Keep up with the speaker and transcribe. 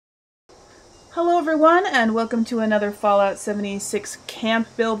Hello everyone, and welcome to another Fallout 76 camp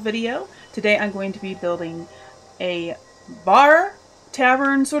build video. Today I'm going to be building a bar,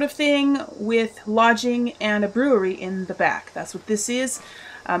 tavern sort of thing with lodging and a brewery in the back. That's what this is.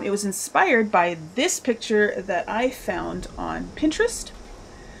 It was inspired by this picture that I found on Pinterest.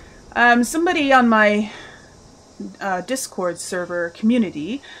 Somebody on my Discord server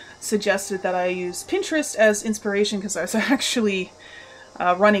community suggested that I use Pinterest as inspiration because I was actually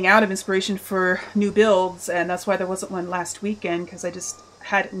running out of inspiration for new builds, and that's why there wasn't one last weekend, because I just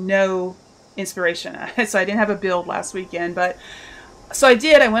had no inspiration. So I didn't have a build last weekend, but so I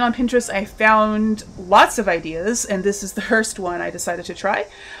did. I went on Pinterest, I found lots of ideas, and this is the first one I decided to try.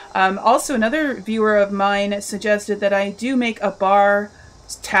 Also, another viewer of mine suggested that I do make a bar,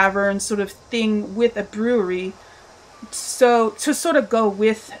 tavern sort of thing with a brewery, so to sort of go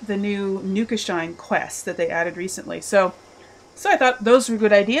with the new Nukashine quest that they added recently. So I thought those were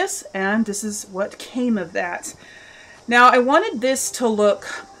good ideas, and this is what came of that. Now, I wanted this to look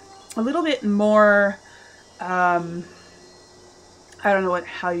a little bit more, I don't know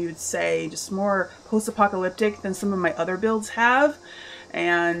how you would say, just more post-apocalyptic than some of my other builds have.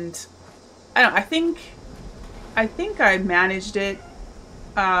 And I don't know, I think I managed it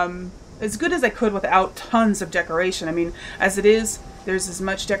as good as I could without tons of decoration. I mean, as it is, there's as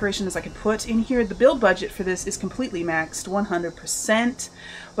much decoration as I could put in here. The build budget for this is completely maxed, 100%,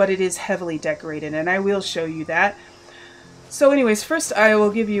 but it is heavily decorated, and I will show you that. So anyways, first I will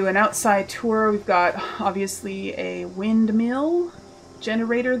give you an outside tour. We've got obviously a windmill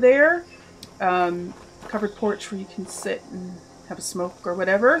generator there, covered porch where you can sit and have a smoke or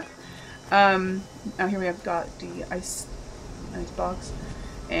whatever. Now here we have got the ice box,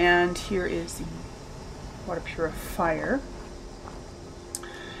 and here is the water purifier.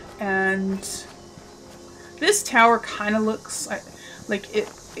 And this tower kind of looks like it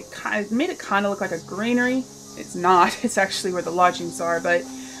made it kind of look like a granary. It's not. It's actually where the lodgings are, but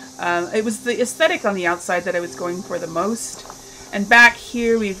it was the aesthetic on the outside that I was going for the most. And back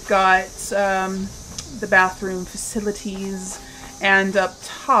here we've got the bathroom facilities, and up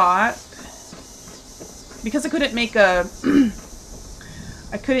top, because I couldn't make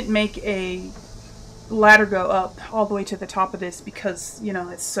a ladder go up all the way to the top of this because, you know,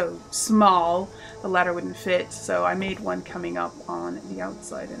 it's so small, the ladder wouldn't fit. So I made one coming up on the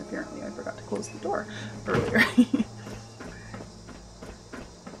outside, and apparently I forgot to close the door earlier.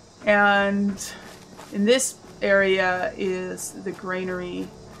 And in this area is the granary,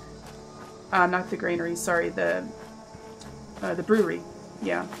 not the granary, sorry, the brewery,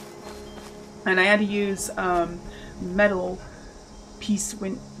 yeah. And I had to use metal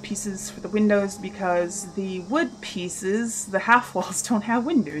pieces for the windows because the wood pieces, the half walls, don't have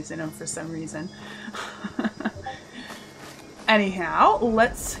windows in them for some reason. Anyhow,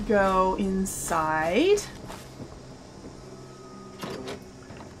 let's go inside.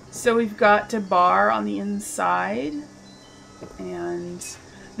 So we've got a bar on the inside, and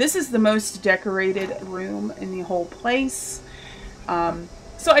this is the most decorated room in the whole place.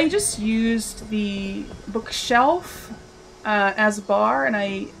 So I just used the bookshelf as a bar, and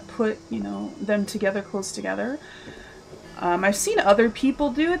I put, you know, them together, close together. I've seen other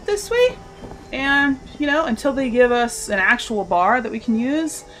people do it this way, and, you know, until they give us an actual bar that we can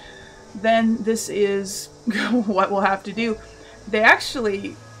use, then this is what we'll have to do. They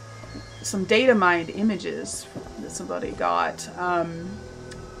actually, some data mined images that somebody got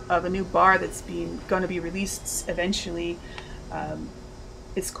of a new bar that's going to be released eventually.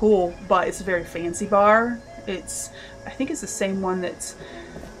 It's cool, but it's a very fancy bar. I think it's the same one that's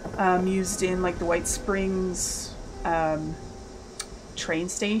used in like the White Springs train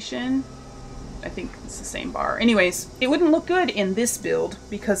station. I think it's the same bar. Anyways, it wouldn't look good in this build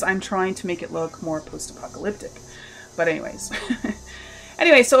because I'm trying to make it look more post-apocalyptic. But anyways.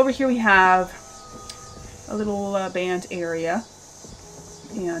 Anyway, so over here we have a little band area.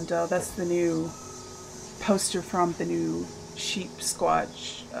 And that's the new poster from the new Sheep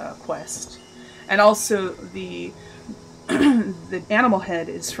Squatch quest. And also the animal head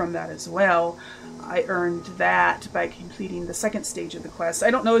is from that as well. I earned that by completing the second stage of the quest.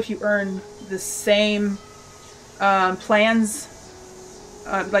 I don't know if you earn the same plans.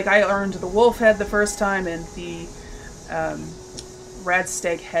 Like I earned the wolf head the first time and the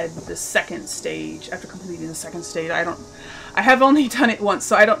radstag head the second stage. After completing the second stage, I have only done it once,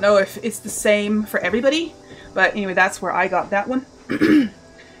 so I don't know if it's the same for everybody. But anyway, that's where I got that one.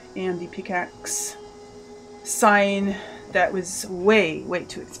 And the pickaxe sign that was way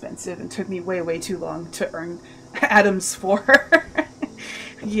too expensive and took me way too long to earn atoms for.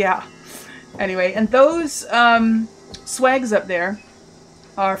 Yeah. Anyway, and those swags up there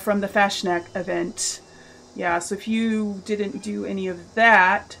are from the Fashnack event. Yeah, so if you didn't do any of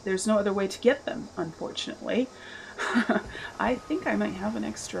that, there's no other way to get them, unfortunately. I think I might have an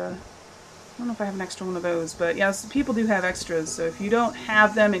extra... I don't know if I have an extra one of those, but yes, people do have extras, so if you don't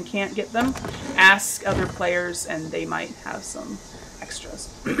have them and can't get them, ask other players and they might have some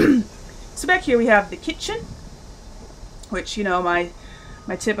extras. So back here we have the kitchen, which, you know, my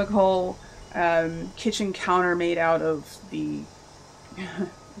typical kitchen counter made out of the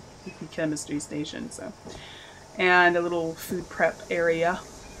chemistry station, so, and a little food prep area.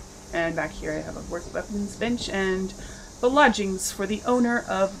 And back here I have a work weapons bench and the lodgings for the owner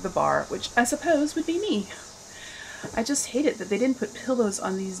of the bar, which I suppose would be me. I just hate it that they didn't put pillows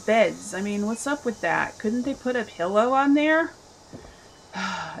on these beds. I mean, what's up with that? Couldn't they put a pillow on there?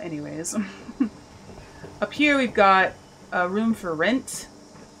 Anyways. Up here we've got a room for rent.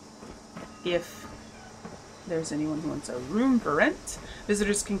 If there's anyone who wants a room for rent,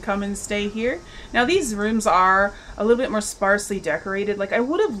 visitors can come and stay here. Now these rooms are a little bit more sparsely decorated. Like, I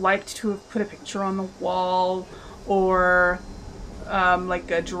would have liked to have put a picture on the wall, or like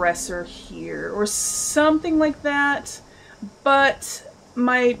a dresser here or something like that, but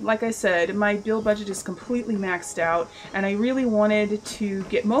like I said, my build budget is completely maxed out, and I really wanted to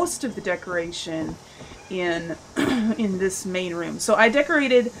get most of the decoration in in this main room. So I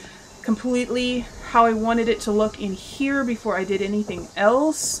decorated completely how I wanted it to look in here before I did anything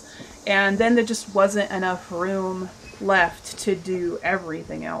else, and then there just wasn't enough room left to do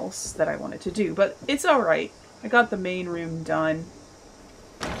everything else that I wanted to do, but it's alright. I got the main room done.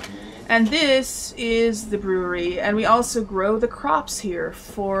 And this is the brewery, and we also grow the crops here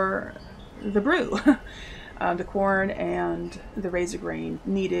for the brew. The corn and the razor grain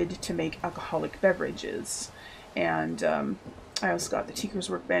needed to make alcoholic beverages. And I also got the Tinker's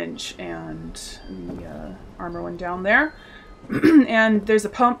Workbench and the armor one down there. And there's a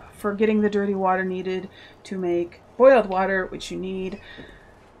pump for getting the dirty water needed to make boiled water, which you need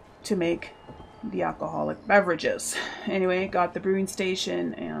to make the alcoholic beverages. Anyway, got the brewing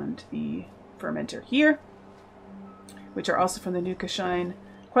station and the fermenter here, which are also from the Nukashine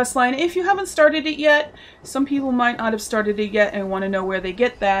questline. If you haven't started it yet, some people might not have started it yet and want to know where they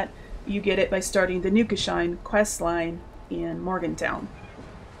get that. You get it by starting the Nukashine questline in Morgantown.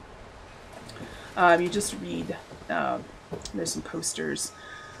 You just read, there's some posters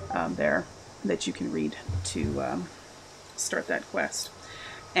there that you can read to start that quest.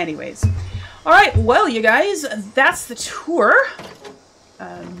 Anyways, all right, well, you guys, that's the tour.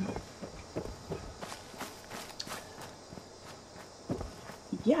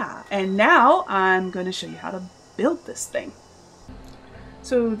 Yeah, and now I'm going to show you how to build this thing.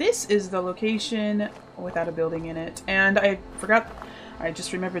 So this is the location without a building in it, and I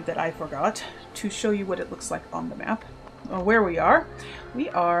just remembered that I forgot to show you what it looks like on the map, where we are. We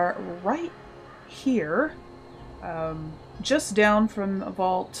are right here. Just down from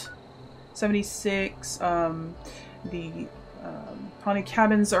Vault 76. The haunted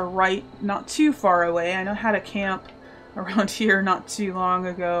cabins are right, not too far away. I know I had a camp around here not too long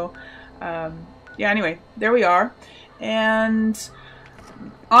ago. Yeah, anyway, there we are. And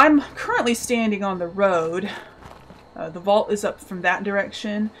I'm currently standing on the road. The vault is up from that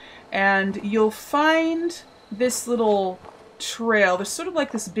direction. And you'll find this little trail. There's sort of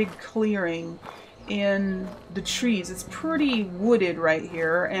like this big clearing in the trees. It's pretty wooded right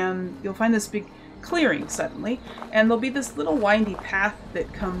here, and you'll find this big clearing suddenly, and there'll be this little windy path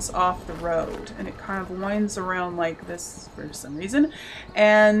that comes off the road, and it kind of winds around like this for some reason,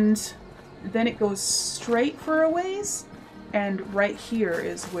 and then it goes straight for a ways, and right here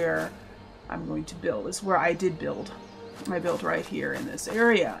is where I'm going to build. Is where I did build. I built right here in this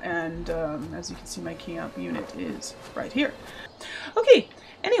area, and as you can see, my camp unit is right here. Okay,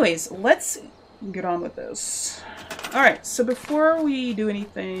 anyways, let's get on with this. Alright, so before we do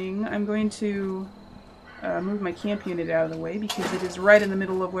anything, I'm going to move my camp unit out of the way because it is right in the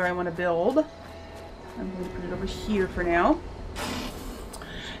middle of where I want to build. I'm going to put it over here for now.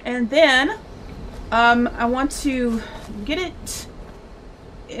 And then I want to get it,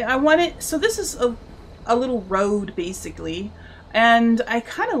 so this is a little road basically, and I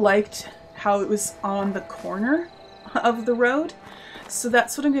kind of liked how it was on the corner of the road. So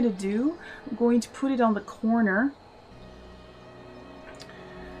that's what I'm going to do. I'm going to put it on the corner.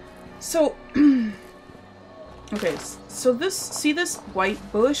 So, okay, so see this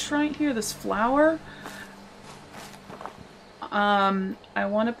white bush right here, this flower? I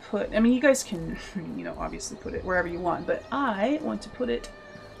want to put, I mean, you guys can, you know, obviously put it wherever you want, but I want to put it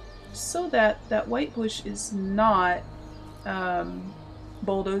so that that white bush is not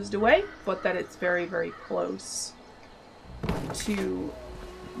bulldozed away, but that it's very, very close to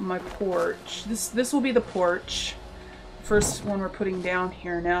my porch. This will be the porch. First one we're putting down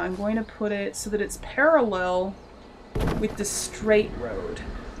here. Now I'm going to put it so that it's parallel with the straight road.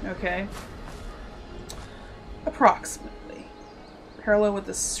 Okay? Approximately. Parallel with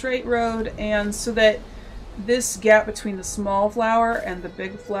the straight road, and so that this gap between the small flower and the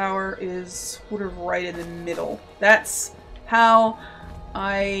big flower is sort of right in the middle. That's how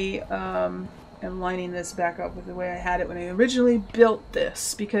I am lining this back up with the way I had it when I originally built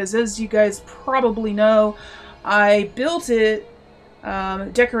this, because as you guys probably know, I built it,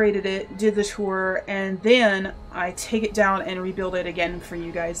 decorated it, did the tour, and then I take it down and rebuild it again for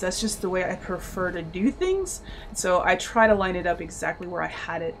you guys. That's just the way I prefer to do things. So I try to line it up exactly where I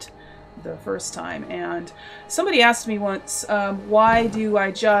had it the first time. And somebody asked me once, why don't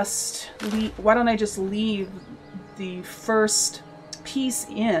I just leave the first piece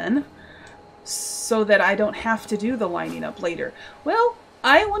in so that I don't have to do the lining up later? Well,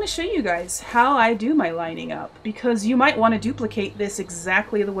 I want to show you guys how I do my lining up, because you might want to duplicate this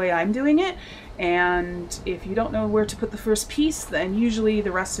exactly the way I'm doing it, and if you don't know where to put the first piece, then usually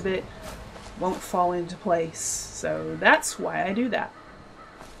the rest of it won't fall into place. So that's why I do that.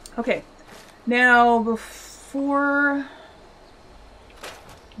 Okay, now before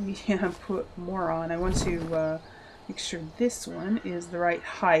we put more on, I want to make sure this one is the right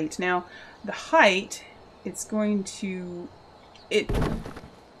height. Now, the height, it's going to, it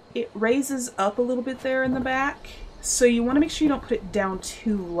raises up a little bit there in the back, so you want to make sure you don't put it down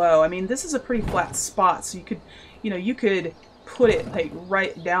too low. I mean, this is a pretty flat spot, so you could, you could put it like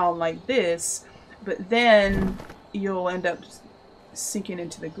right down like this, but then you'll end up sinking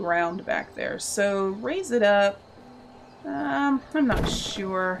into the ground back there. So raise it up. I'm not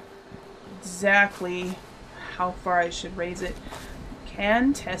sure exactly how far I should raise it.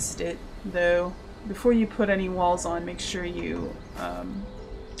 Can test it though. Before you put any walls on, make sure you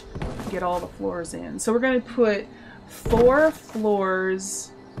get all the floors in. So we're going to put 4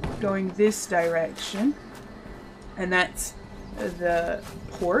 floors going this direction, and that's the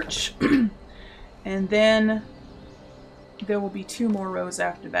porch. And then there will be 2 more rows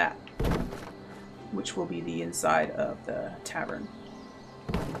after that, which will be the inside of the tavern.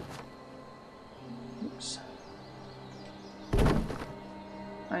 Oops.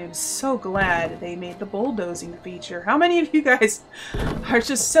 I am so glad they made the bulldozing feature. How many of you guys are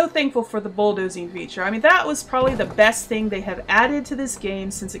just so thankful for the bulldozing feature? I mean, that was probably the best thing they have added to this game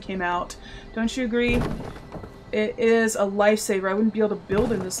since it came out. Don't you agree? It is a lifesaver. I wouldn't be able to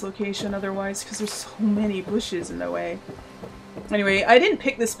build in this location otherwise because there's so many bushes in the way. Anyway, I didn't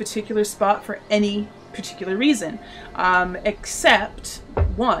pick this particular spot for any particular reason, except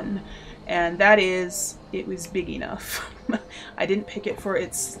one, and that is it was big enough. I didn't pick it for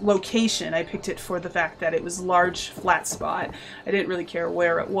its location. I picked it for the fact that it was a large, flat spot. I didn't really care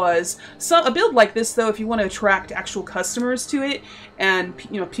where it was. So a build like this, though, if you want to attract actual customers to it and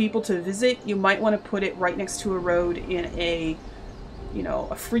people to visit, you might want to put it right next to a road in a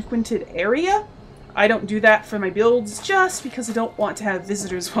a frequented area. I don't do that for my builds just because I don't want to have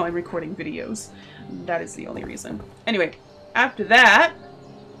visitors while I'm recording videos. That is the only reason. Anyway, after that,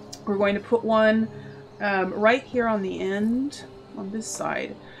 we're going to put one right here on the end, on this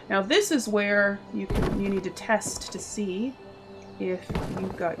side. Now this is where you need to test to see if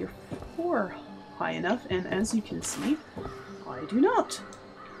you've got your floor high enough, and as you can see, I do not.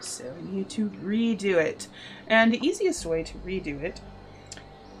 So I need to redo it. And the easiest way to redo it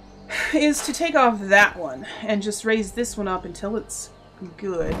is to take off that one and just raise this one up until it's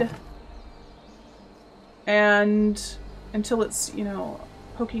good. And until it's,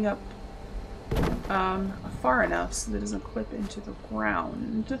 poking up far enough so that it doesn't clip into the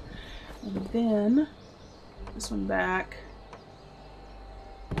ground. And then this one back.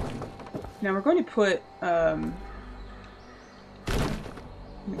 Now we're going to put,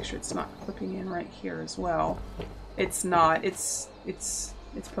 make sure it's not clipping in right here as well. It's not. It's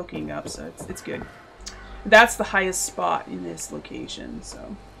poking up, so it's good. That's the highest spot in this location,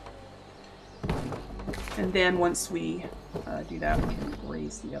 so. And then once we do that, we can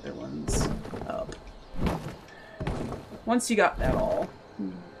raise the other ones up. Once you got that all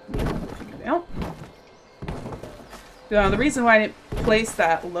figured out. The reason why I didn't place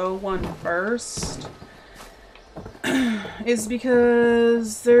that low one first is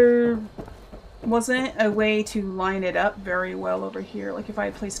because there wasn't a way to line it up very well over here. Like if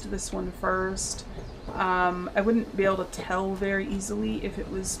I placed this one first, I wouldn't be able to tell very easily if it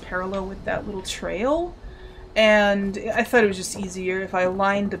was parallel with that little trail. And I thought it was just easier if I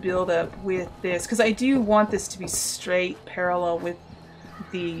lined the build up with this, because I do want this to be straight parallel with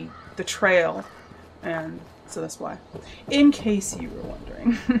the trail. And So that's why. In case you were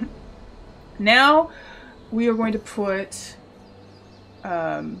wondering. Now we are going to put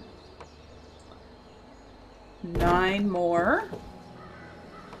 9 more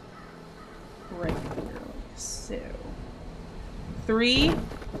right here, like so. 3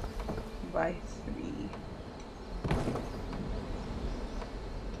 by 3.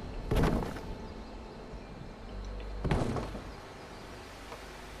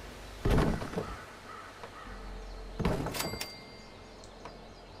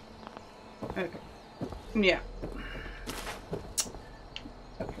 Okay. Yeah.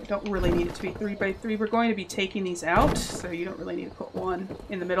 Okay, don't really need it to be 3 by 3. We're going to be taking these out, so you don't really need to put one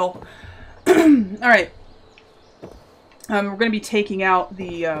in the middle. Alright. We're going to be taking out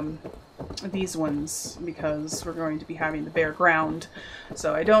the these ones because we're going to be having the bare ground.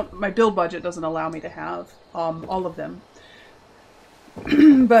 So my build budget doesn't allow me to have all of them.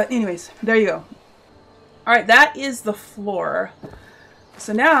 But anyways, there you go. Alright, that is the floor.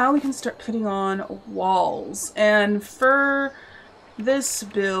 So now we can start putting on walls. And for this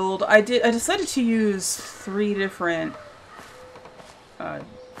build, I decided to use 3 different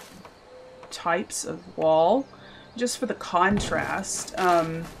types of wall, just for the contrast.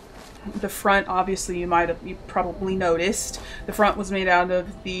 The front, obviously, you probably noticed, the front was made out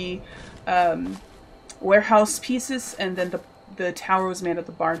of the warehouse pieces, and then the tower was made out of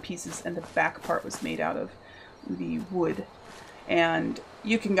the barn pieces, and the back part was made out of the wood. And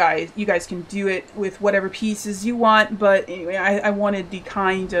you guys can do it with whatever pieces you want, but anyway, I wanted the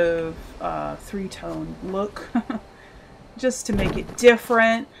kind of 3-tone look just to make it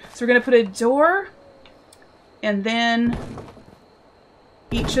different. So we're going to put a door, and then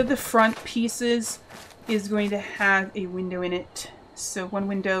each of the front pieces is going to have a window in it. So 1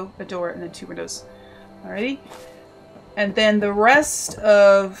 window, a door, and then 2 windows. Alrighty? And then the rest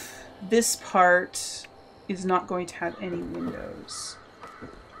of this part is not going to have any windows.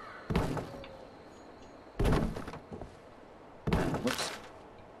 Whoops.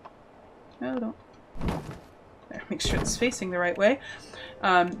 No, don't. There, make sure it's facing the right way.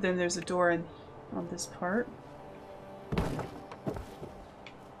 Then there's a door on this part.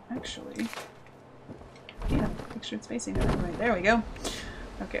 Actually, yeah, make sure it's facing the right way. There we go.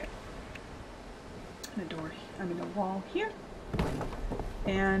 Okay. And a door. I mean, a wall here.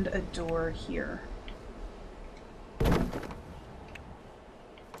 And a door here.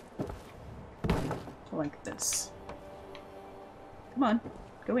 Like this. Come on,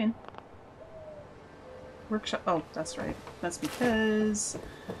 go in. Workshop. Oh, that's right. That's because.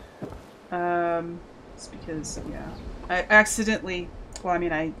 It's because, yeah, I accidentally. Well, I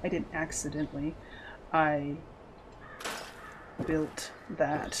mean, I didn't accidentally. I built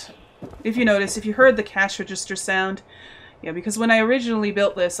that. If you notice, if you heard the cash register sound, yeah, because when I originally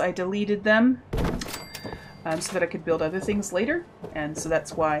built this, I deleted them. So that I could build other things later, and so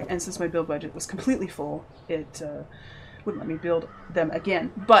that's why, and since my build budget was completely full, it wouldn't let me build them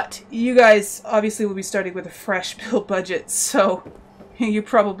again. But you guys obviously will be starting with a fresh build budget, so you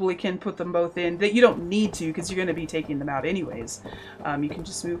probably can put them both in. That you don't need to, because you're going to be taking them out anyways. You can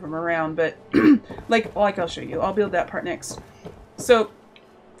just move them around, but like I'll show you. I'll build that part next. So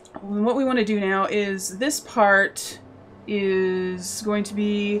what we want to do now is this part is going to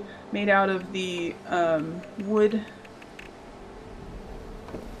be made out of the wood.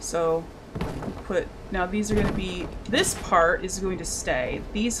 So now these are going to be, this part is going to stay.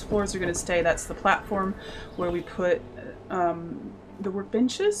 These floors are going to stay. That's the platform where we put the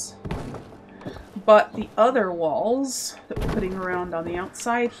workbenches. But the other walls that we're putting around on the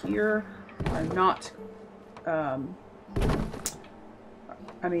outside here are not, I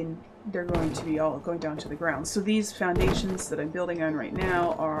mean, they're going to be all going down to the ground. So these foundations that I'm building on right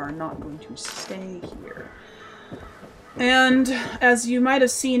now are not going to stay here. And as you might have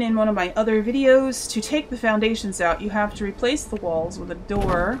seen in one of my other videos, to take the foundations out, you have to replace the walls with a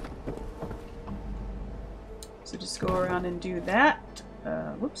door. So just go around and do that.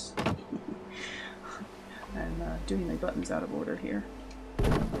 Whoops. I'm doing my buttons out of order here.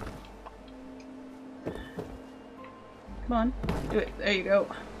 Come on, do it. There you go.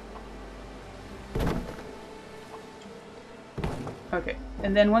 Okay,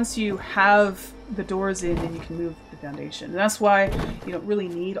 and then once you have the doors in, then you can move the foundation. And that's why you don't really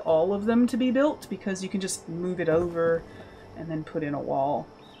need all of them to be built, because you can just move it over and then put in a wall.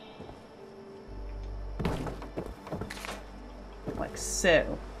 Like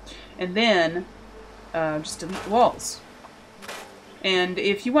so. And then just delete the walls. And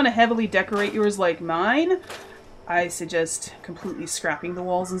if you want to heavily decorate yours like mine, I suggest completely scrapping the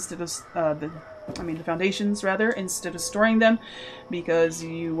walls instead of I mean the foundations rather, instead of storing them, because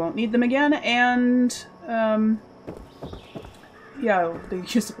you won't need them again, and yeah, they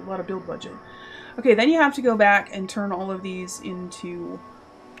use up a lot of build budget. Okay, then you have to go back and turn all of these into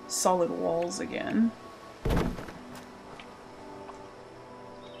solid walls again.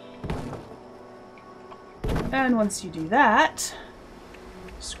 And once you do that,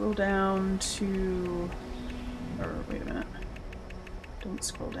 scroll down to, or wait a minute, don't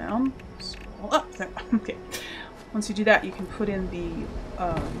scroll down, scroll up, there. Okay. Once you do that, you can put in the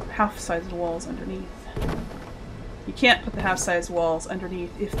half-sized walls underneath. You can't put the half-sized walls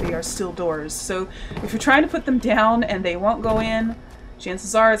underneath if they are still doors. So if you're trying to put them down and they won't go in,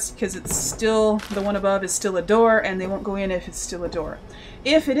 chances are it's because it's still, the one above is still a door, and they won't go in if it's still a door.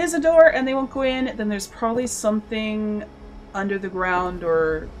 If it is a door and they won't go in, then there's probably something under the ground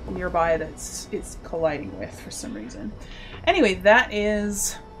or nearby that it's colliding with for some reason. Anyway, that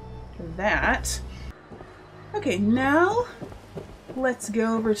is that. Okay, now let's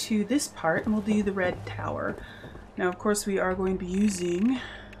go over to this part and we'll do the red tower. Now, of course, we are going to be using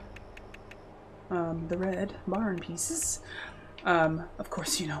the red barn pieces. Of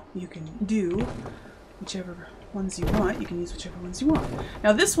course, you know, you can do whichever ones you want. You can use whichever ones you want.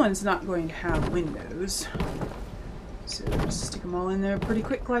 Now, this one's not going to have windows. So just stick them all in there pretty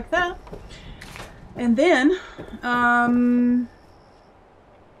quick like that. And then,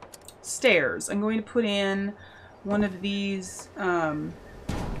 stairs. I'm going to put in one of these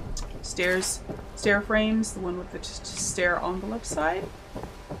stair frames, the one with the stair on the left side,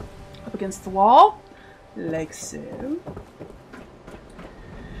 up against the wall, like so.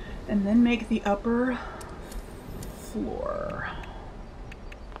 And then make the upper floor.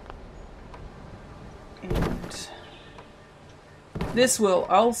 And this will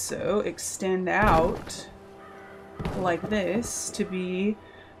also extend out like this to be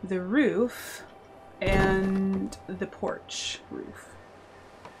the roof and the porch roof.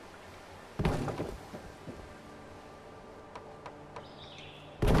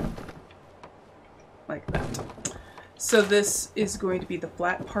 Like that. So this is going to be the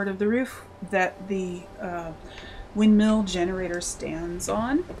flat part of the roof that the windmill generator stands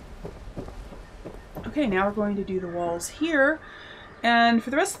on. Okay, now we're going to do the walls here. And for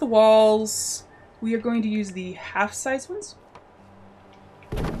the rest of the walls, we are going to use the half-size ones.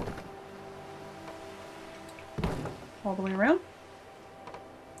 All the way around.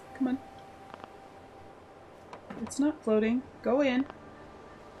 Come on. It's not floating. Go in.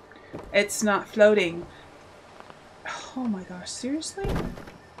 It's not floating. Oh my gosh, seriously?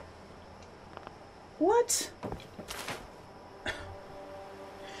 What?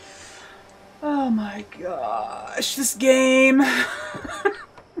 Oh my gosh, this game.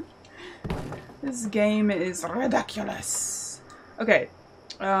 This game is ridiculous. Okay.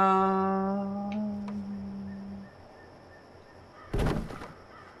 I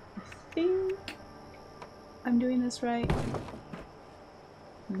think I'm doing this right.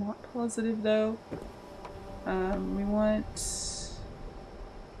 I'm not positive though. We want...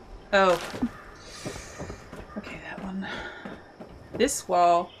 Oh. Okay, that one. This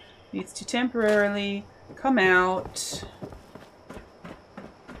wall needs to temporarily come out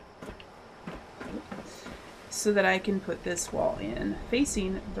so that I can put this wall in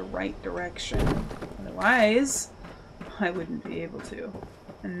facing the right direction. Otherwise, I wouldn't be able to.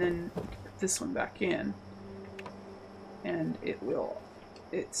 And then put this one back in. And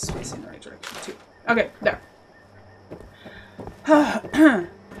it's facing the right direction too. Okay, there.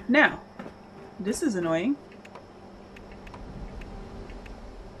 Now, this is annoying.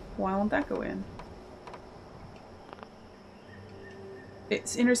 Why won't that go in?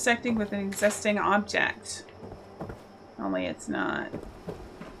 It's intersecting with an existing object. Only it's not.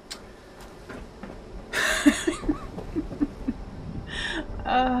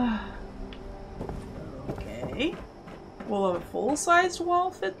 Okay. Will a full-sized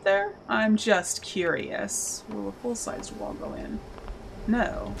wall fit there? I'm just curious. Will a full-sized wall go in?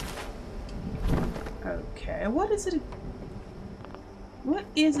 No. Okay, what is it? What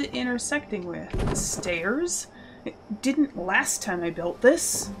is it intersecting with? The stairs? It didn't last time I built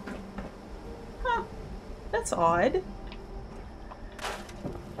this. Huh. That's odd.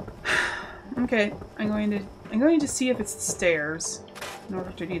 Okay, I'm going to see if it's the stairs. In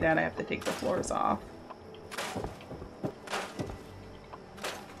order to do that, I have to take the floors off.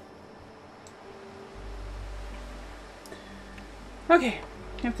 Okay,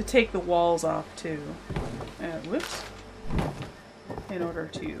 I have to take the walls off too. Whoops. In order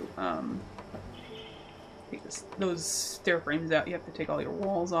to take those stair frames out, you have to take all your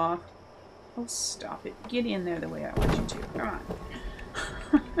walls off. Oh, stop it. Get in there the way I want you to. Come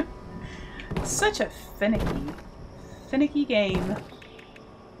on. Such a finicky game.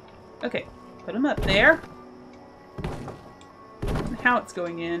 Okay, put them up there. How it's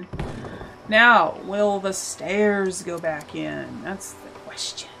going in. Now, will the stairs go back in? That's the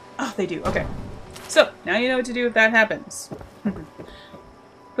question. Oh, they do. Okay. So, now you know what to do if that happens.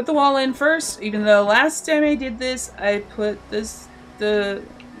 Put the wall in first, even though last time I did this, I put the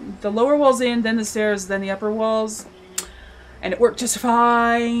lower walls in, then the stairs, then the upper walls. And it worked just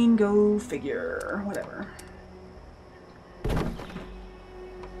fine. Go figure. Whatever.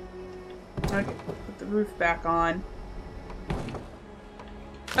 Okay, put the roof back on.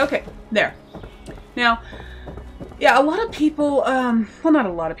 Okay, there. Now, yeah, a lot of people, well, not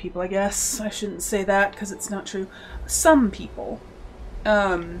a lot of people, I guess. I shouldn't say that because it's not true. Some people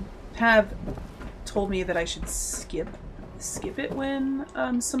have told me that I should skip it when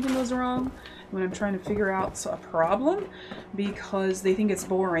something goes wrong, when I'm trying to figure out a problem, because they think it's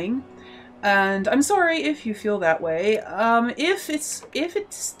boring. And I'm sorry if you feel that way. If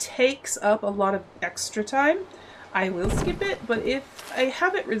it takes up a lot of extra time, I will skip it. But if I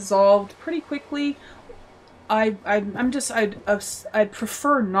have it resolved pretty quickly, I'd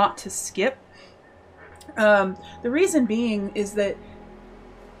prefer not to skip. The reason being is that,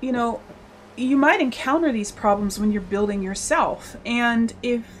 you know, you might encounter these problems when you're building yourself, and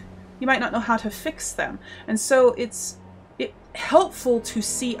if you might not know how to fix them, and so it's helpful to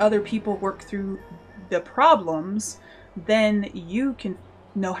see other people work through the problems, then you can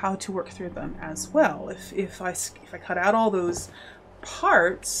know how to work through them as well. If I cut out all those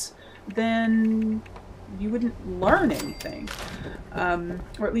parts, then you wouldn't learn anything,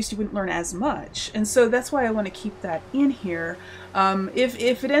 or at least you wouldn't learn as much. And so that's why I want to keep that in here.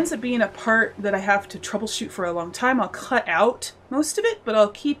 If it ends up being a part that I have to troubleshoot for a long time, I'll cut out most of it, but I'll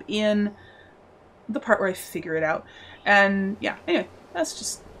keep in the part where I figure it out. And yeah, anyway, that's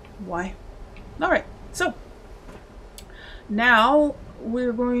just why. All right, so now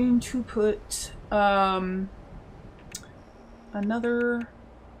we're going to put another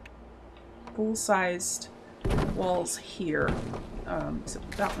full-sized walls here.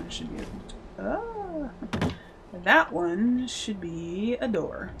 Except that one should be that one should be a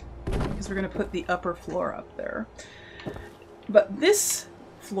door, because we're going to put the upper floor up there. But this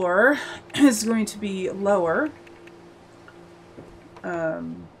floor is going to be lower.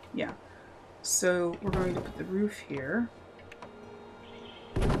 Yeah. So we're going to put the roof here.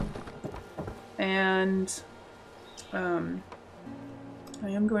 And I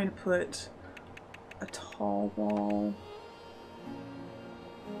am going to put a tall wall.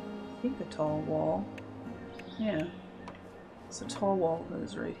 I think a tall wall. Yeah. So tall wall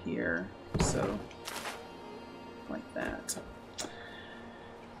goes right here. So like that.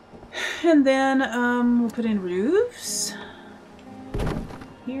 And then we'll put in roofs.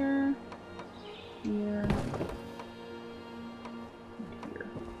 Here. Here. And here.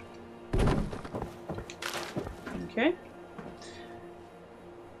 Okay.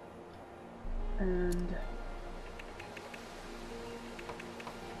 And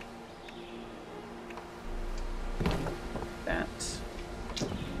that.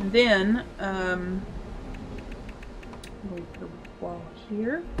 And then we'll put a wall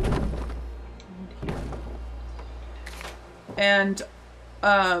here and here. And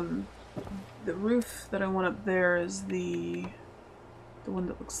the roof that I want up there is the one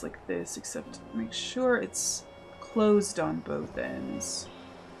that looks like this, except make sure it's closed on both ends.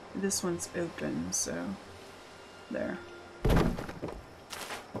 This one's open, so there.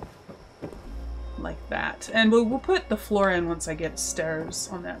 Like that. And we'll put the floor in once I get stairs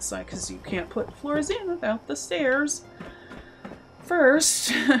on that side, because you can't put floors in without the stairs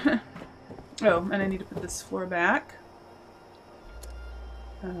first. Oh, and I need to put this floor back.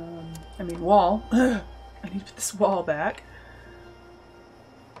 I mean wall. I need to put this wall back.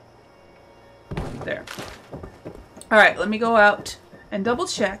 There. Alright, let me go out and double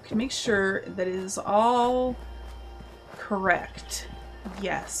check, make sure that it is all correct.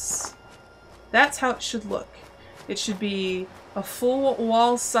 Yes. That's how it should look. It should be a full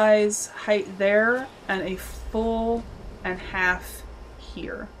wall size height there and a full and half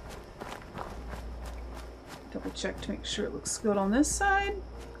here. Double check to make sure it looks good on this side.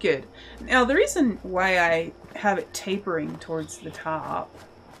 Good. Now the reason why I have it tapering towards the top,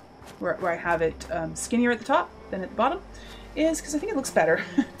 where I have it skinnier at the top than at the bottom, is because I think it looks better,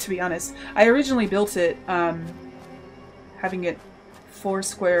 to be honest. I originally built it having it 4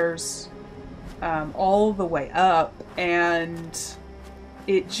 squares all the way up, and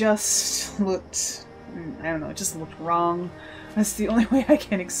it just looked, I don't know, it just looked wrong. That's the only way I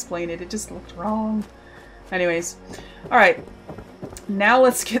can explain it. It just looked wrong. Anyways, alright. Now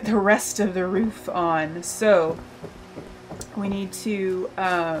let's get the rest of the roof on. So we need to,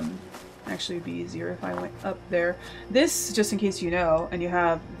 actually it'd be easier if I went up there. This, just in case you know, and you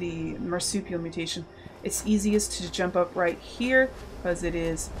have the marsupial mutation, it's easiest to jump up right here because it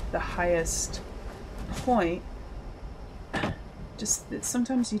is the highest point. Just that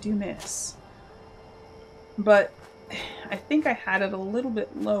sometimes you do miss. But I think I had it a little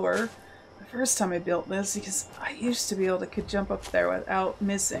bit lower the first time I built this because I used to be able to could jump up there without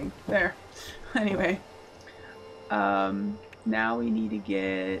missing. There. Anyway. Now we need to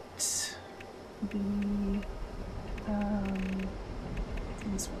get the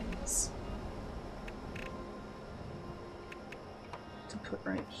these ones to put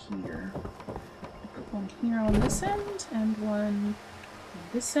right here. Put one here on this end and one on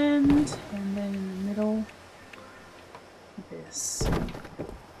this end, and then in the middle this.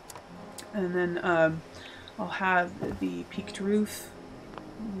 And then I'll have the peaked roof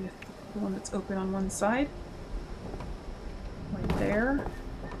with the one that's open on one side. Right there.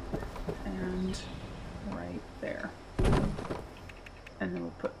 And right there. And then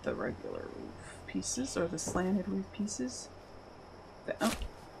we'll put the regular roof pieces, or the slanted roof pieces. Oh,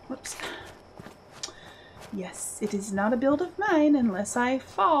 whoops. Yes, it is not a build of mine unless I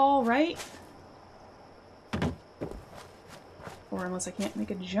fall, right? Or unless I can't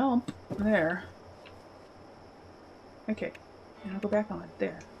make a jump. There. Okay. And I'll go back on.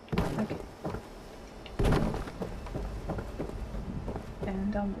 There. Okay.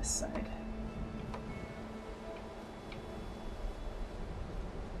 And on this side.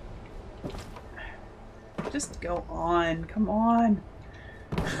 Just go on. Come on.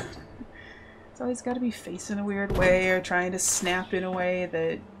 It's always got to be facing a weird way or trying to snap in a way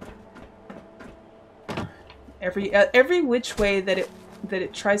that every which way that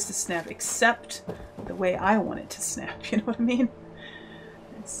it tries to snap, except the way I want it to snap. You know what I mean?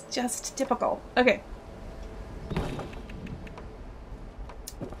 It's just typical. Okay.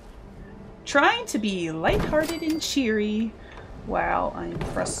 Trying to be lighthearted and cheery while I'm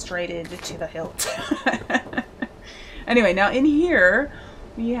frustrated to the hilt. Anyway, now in here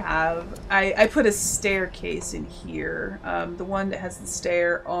we have, I put a staircase in here. The one that has the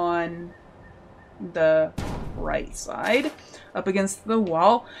stair on the right side up against the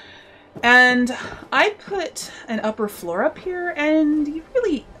wall. And I put an upper floor up here, and you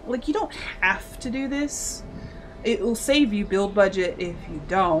really, like, you don't have to do this. It will save you build budget if you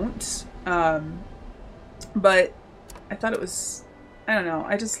don't. But I thought it was, I don't know,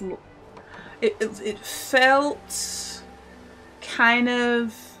 I just, it felt kind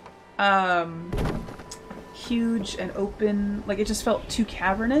of huge and open, like it just felt too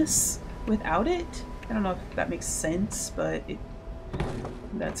cavernous without it. I don't know if that makes sense, but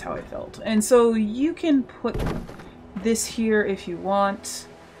that's how I felt. And so you can put this here if you want,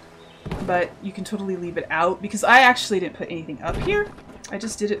 but you can totally leave it out because I actually didn't put anything up here. I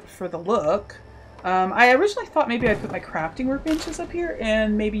just did it for the look. I originally thought maybe I'd put my crafting workbenches up here,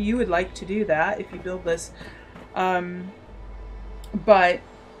 and maybe you would like to do that if you build this. But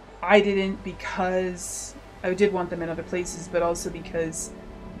I didn't because I did want them in other places, but also because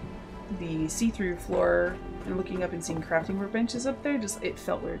the see-through floor and looking up and seeing crafting workbenches up there, just it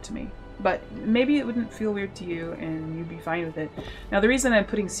felt weird to me. But maybe it wouldn't feel weird to you and you'd be fine with it. Now the reason I'm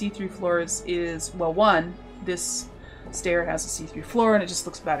putting see-through floors is, well, one, this stair has a see-through floor and it just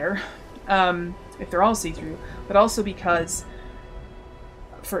looks better if they're all see-through, but also because,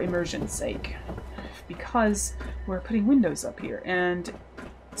 for immersion's sake, because we're putting windows up here, and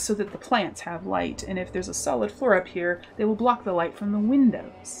so that the plants have light, and if there's a solid floor up here, they will block the light from the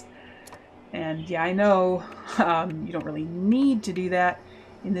windows. And yeah, I know you don't really need to do that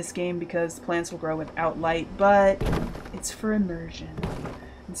in this game because the plants will grow without light, but it's for immersion.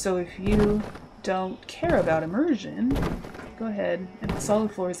 And so if you don't care about immersion, go ahead and put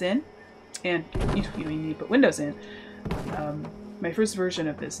solid floors in, and you don't even need to put windows in. My first version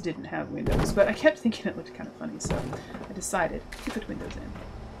of this didn't have windows, but I kept thinking it looked kind of funny, so I decided to put windows in.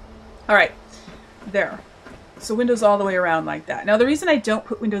 Alright, there. So windows all the way around like that. Now the reason I don't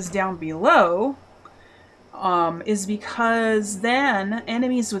put windows down below is because then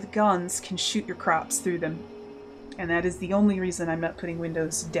enemies with guns can shoot your crops through them. And that is the only reason I'm not putting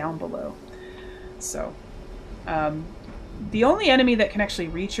windows down below. So, the only enemy that can actually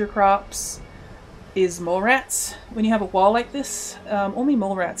reach your crops is mole rats. When you have a wall like this, only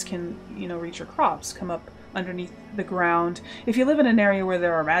mole rats can, you know, reach your crops, come up underneath the ground. If you live in an area where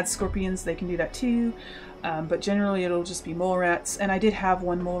there are rad scorpions, they can do that too. But generally it'll just be mole rats. And I did have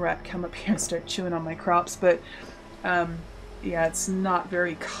one mole rat come up here and start chewing on my crops, but yeah, it's not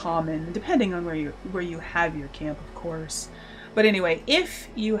very common, depending on where you have your camp, of course. But anyway, if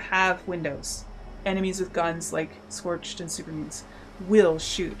you have windows, enemies with guns like Scorched and Super Mutants will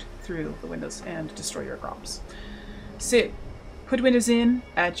shoot through the windows and destroy your crops. So, put windows in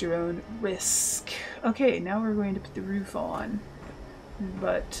at your own risk. Okay, now we're going to put the roof on.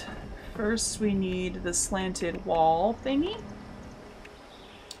 But first we need the slanted wall thingy.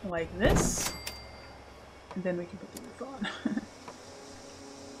 Like this. And then we can put the roof on.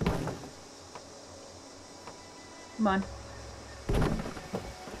 Come on.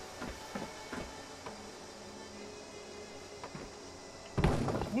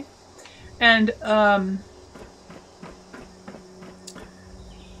 Okay. And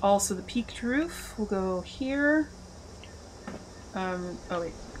also the peaked roof will go here. Oh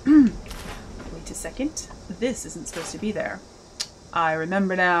wait. Wait a second. This isn't supposed to be there. I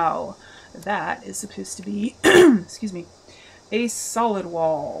remember now. That is supposed to be, excuse me, a solid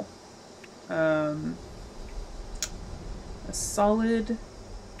wall. A solid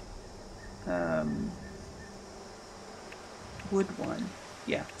wood one.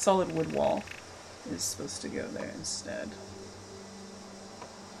 Yeah, solid wood wall is supposed to go there instead.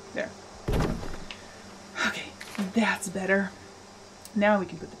 There. Okay, that's better. Now we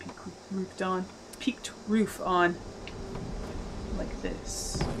can put the peaked roof on like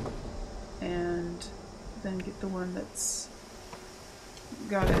this. And then get the one that's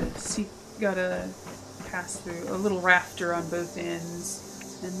gotta pass through a little rafter on both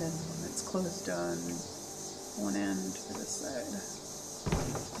ends, and then the one that's closed on one end for this side.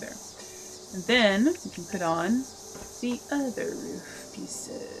 There. And then we can put on the other roof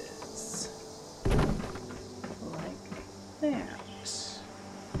pieces. Like that.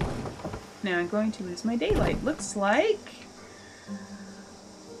 Now I'm going to lose my daylight. Looks like.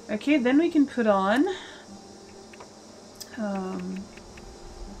 Okay, then we can put on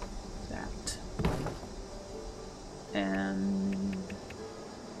that. And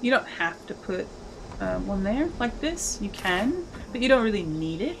you don't have to put one there like this. You can, but you don't really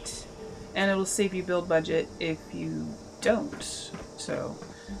need it. And it'll save you build budget if you don't. So,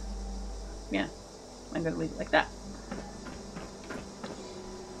 yeah, I'm going to leave it like that.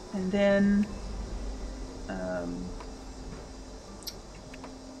 And then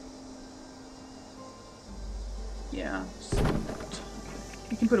yeah,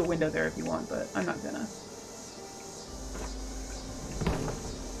 you can put a window there if you want, but I'm not gonna.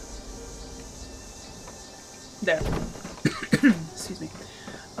 There. Excuse me.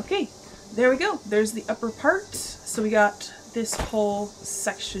 Okay, there we go. There's the upper part. So we got this whole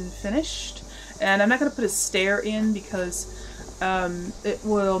section finished. And I'm not gonna put a stair in because it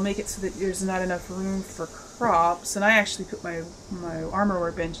will make it so that there's not enough room for crops. And I actually put my armor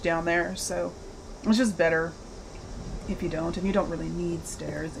workbench down there, so it's just better if you don't, and you don't really need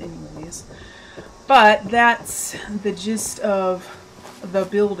stairs anyways. But that's the gist of the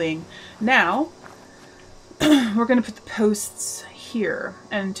building. Now, we're going to put the posts here,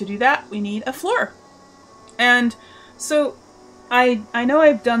 and to do that we need a floor. And so I know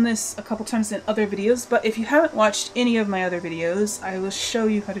I've done this a couple times in other videos, but if you haven't watched any of my other videos, I will show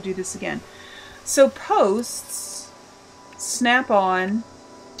you how to do this again. So posts snap on,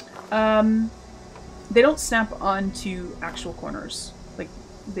 they don't snap on to actual corners. Like,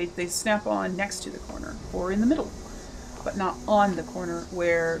 they snap on next to the corner or in the middle, but not on the corner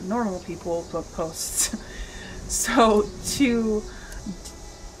where normal people put posts. So to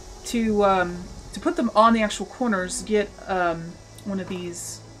put them on the actual corners, get one of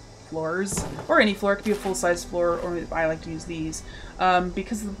these floors, or any floor. It could be a full-size floor, or I like to use these,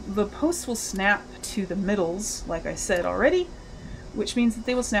 because the posts will snap to the middles, like I said already, which means that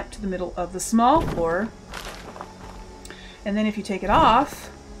they will snap to the middle of the small floor. And then if you take it off,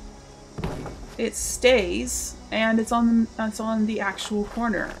 it stays, and it's on the actual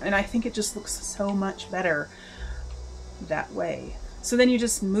corner. And I think it just looks so much better that way. So then you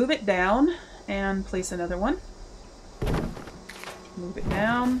just move it down and place another one. Move it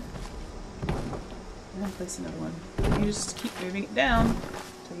down and place another one. You just keep moving it down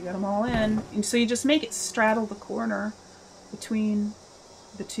until you got them all in. And so you just make it straddle the corner between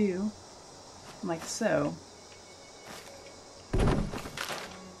the two, like so.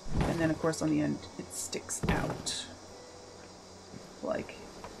 And then of course on the end it sticks out like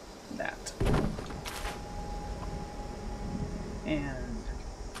that. And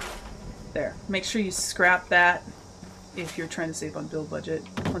there. Make sure you scrap that if you're trying to save on build budget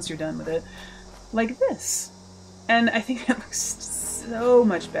once you're done with it. Like this. And I think it looks so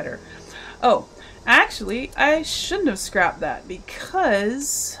much better. Oh, actually, I shouldn't have scrapped that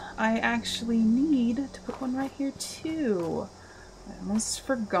because I actually need to put one right here too. I almost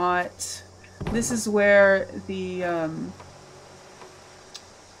forgot. This is where the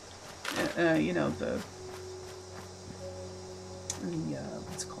you know, the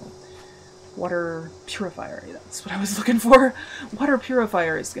what's it called? Water purifier. That's what I was looking for. Water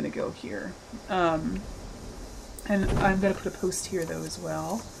purifier is going to go here. And I'm going to put a post here though as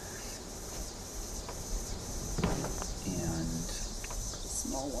well. And a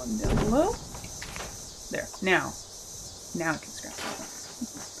small one down below. There. Now I can scratch that one.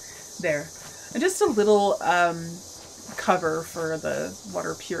 There. And just a little cover for the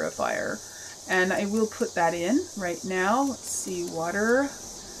water purifier. And I will put that in right now. Let's see, water.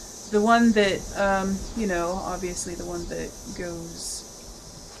 The one that, you know, obviously the one that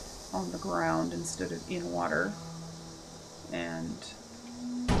goes on the ground instead of in water. And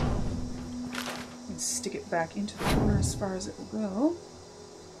stick it back into the corner as far as it will go.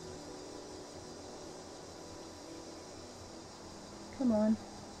 Come on.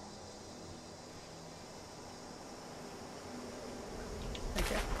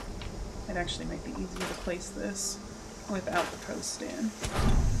 Okay. It actually might be easier to place this without the post in.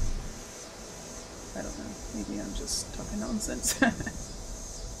 I don't know. Maybe I'm just talking nonsense.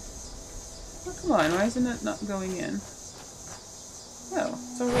 Oh, come on. Why isn't it not going in? Oh,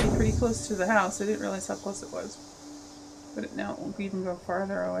 it's already pretty close to the house. I didn't realize how close it was. But now it won't even go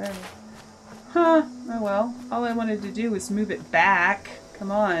farther away. Huh. Oh well. All I wanted to do was move it back.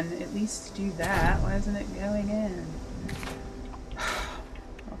 Come on. At least do that. Why isn't it going in?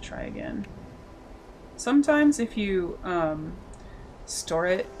 I'll try again. Sometimes if you store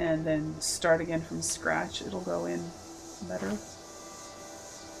it and then start again from scratch, it'll go in better.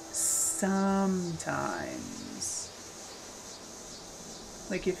 Sometimes.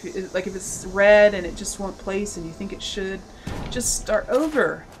 Like if it's red and it just won't place and you think it should, just start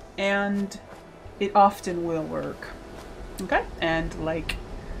over and it often will work. Okay? And like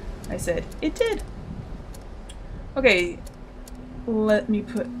I said, it did. Okay, let me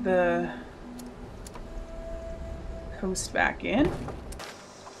put the post back in.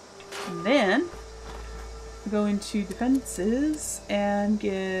 And then go into defenses and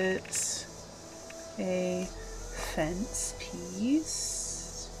get a fence piece.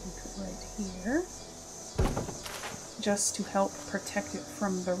 Put right here. Just to help protect it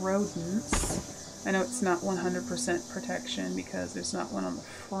from the rodents. I know it's not 100% protection because there's not one on the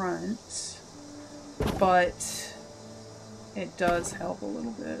front, but it does help a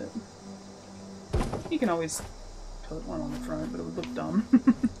little bit. You can always put one on the front, but it would look dumb.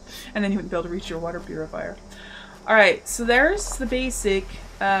 And then you wouldn't be able to reach your water purifier. Alright, so there's the basic.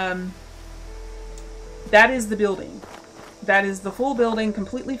 That is the building. That is the full building,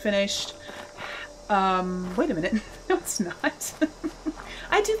 completely finished. Wait a minute. No, it's not.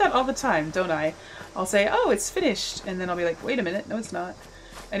 I do that all the time, don't I? I'll say, oh, it's finished. And then I'll be like, wait a minute. No, it's not.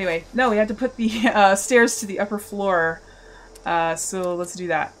 Anyway, no, we had to put the stairs to the upper floor. So let's do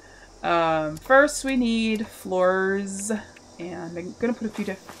that. First, we need floors. And I'm going to put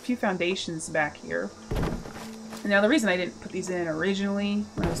a few foundations back here. Now, the reason I didn't put these in originally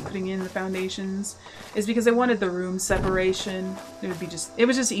when I was putting in the foundations is because I wanted the room separation. It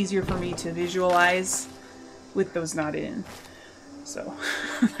was just easier for me to visualize with those not in. So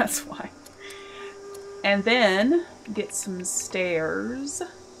that's why. And then get some stairs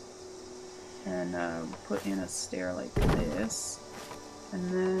and put in a stair like this.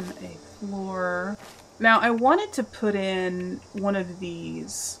 And then a floor. Now, I wanted to put in one of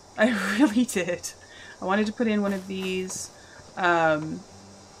these. I really did. I wanted to put in one of these,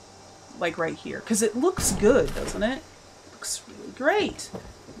 like right here. Because it looks good, doesn't it? It looks really great.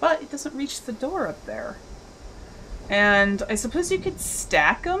 But it doesn't reach the door up there. And I suppose you could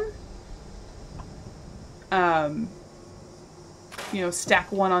stack them. You know,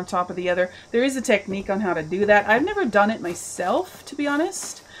 stack one on top of the other. There is a technique on how to do that. I've never done it myself, to be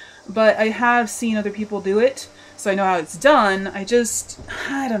honest. But I have seen other people do it. So I know how it's done. I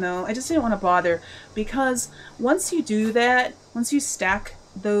don't know. I just didn't want to bother. Because once you do that, once you stack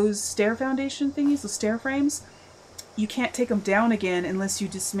those stair foundation thingies, those stair frames, you can't take them down again unless you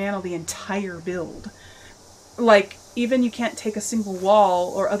dismantle the entire build. Like, even you can't take a single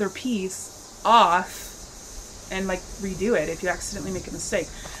wall or other piece off and like redo it if you accidentally make a mistake.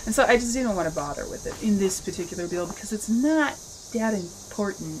 And so I just didn't want to bother with it in this particular build because it's not that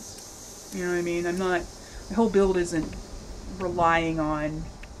important. You know what I mean? My whole build isn't relying on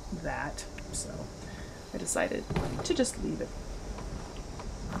that. So I decided to just leave it.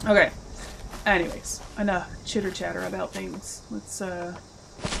 Okay. Anyways, enough chitter chatter about things. Let's okay.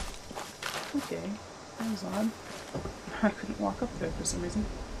 That was odd. I couldn't walk up there for some reason.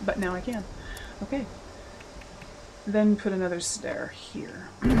 But now I can. Okay. Then put another stair here.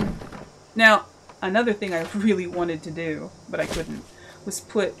 Now, another thing I really wanted to do, but I couldn't, was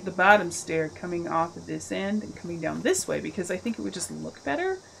put the bottom stair coming off of this end and coming down this way, because I think it would just look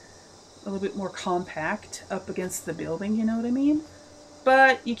better. A little bit more compact up against the building, you know what I mean?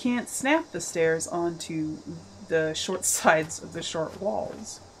 But you can't snap the stairs onto the short sides of the short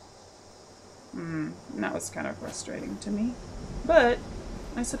walls. That was kind of frustrating to me. But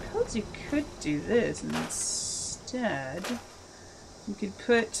I suppose you could do this instead. You could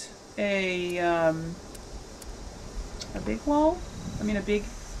put a big wall. I mean a big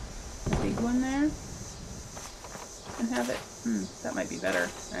one there. And have it. That might be better,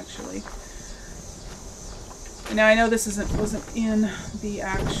 actually. Now I know this wasn't in the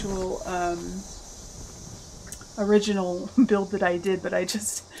actual original build that I did, but I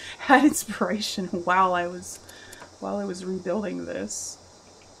just had inspiration while I was rebuilding this.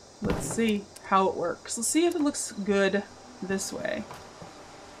 Let's see how it works. Let's see if it looks good this way.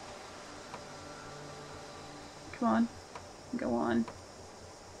 Come on, go on.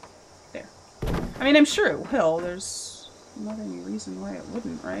 There. I mean, I'm sure it will. There's not any reason why it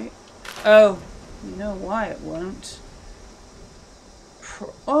wouldn't, right? Oh, you know why it won't.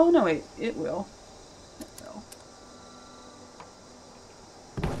 Oh no, wait, it will. It will.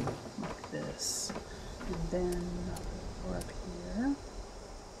 Like this. And then we're up here.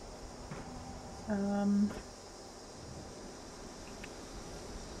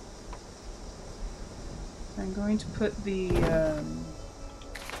 I'm going to put the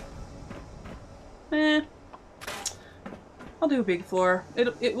I'll do a big floor.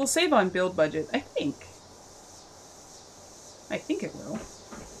 It will save on build budget, I think. I think it will.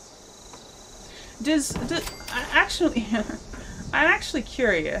 Actually, I'm actually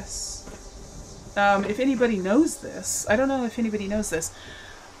curious if anybody knows this. I don't know if anybody knows this.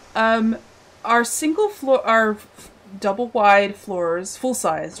 Our single floor, our double wide floors, full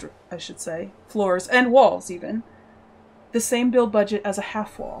sized, I should say, floors and walls even, the same build budget as a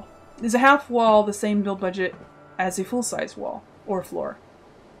half wall. Is a half wall the same build budget as a full size wall or floor?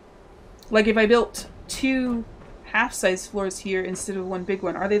 Like if I built 2 half-size floors here instead of 1 big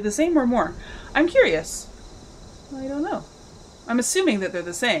one, are they the same or more? I'm curious. I don't know. I'm assuming that they're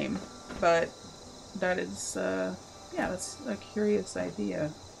the same, but that is, yeah, that's a curious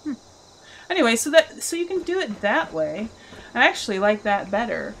idea. Anyway, so you can do it that way. I actually like that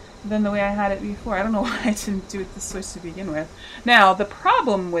better than the way I had it before. I don't know why I didn't do it this way to begin with. Now, the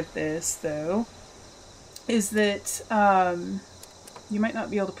problem with this, though, is that you might not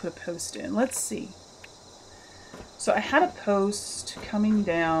be able to put a post in. Let's see. So I had a post coming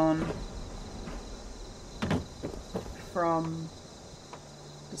down from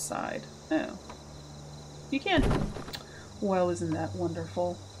the side. Oh. You can. Well, isn't that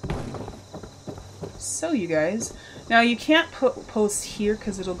wonderful? So, you guys, now you can't put posts here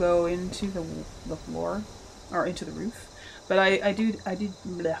because it'll go into the floor or into the roof. But I do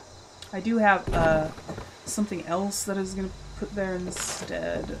have something else that I was gonna put there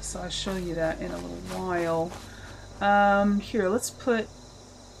instead. So I'll show you that in a little while. Here, let's put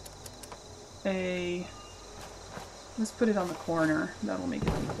it on the corner. That'll make it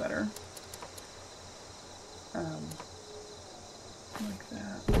look better. Like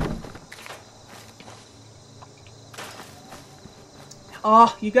that.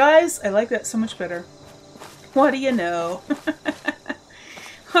 Oh, you guys, I like that so much better. What do you know?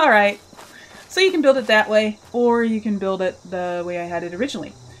 Alright, so you can build it that way, or you can build it the way I had it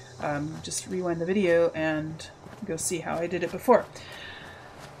originally. Just rewind the video and go see how I did it before.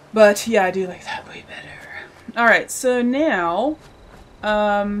 But yeah, I do like that way better. Alright, so now,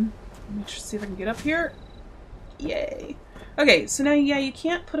 let me just see if I can get up here. Yay. Okay, so now, yeah, you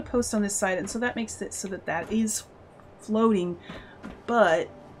can't put a post on this side, and so that makes it so that that is floating. But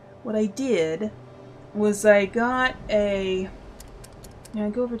what I did was I got I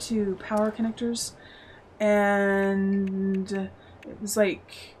go over to power connectors, and it was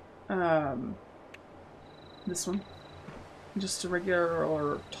like this one, just a regular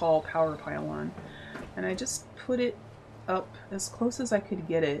or tall power pylon, and I just put it up as close as I could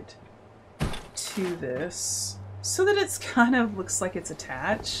get it to this so that it's kind of looks like it's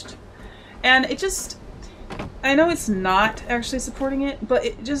attached, and it just, I know it's not actually supporting it, but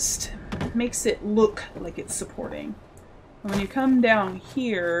it just makes it look like it's supporting. When you come down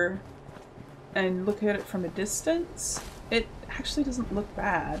here and look at it from a distance, it actually doesn't look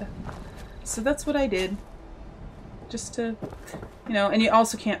bad. So that's what I did. Just to, you know, and you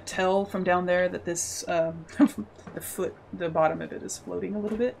also can't tell from down there that this, the bottom of it is floating a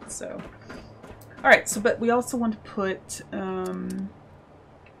little bit, so. Alright, so, but we also want to put,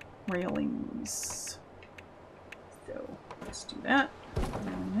 railings. So, let's do that.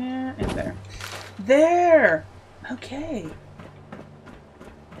 Down there, and there. There! Okay.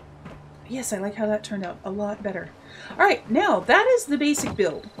 Yes, I like how that turned out a lot better. Alright, now that is the basic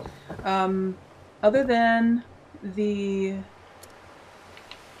build. Other than this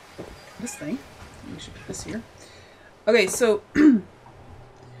thing. We should put this here. Okay, so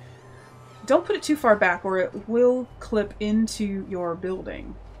don't put it too far back or it will clip into your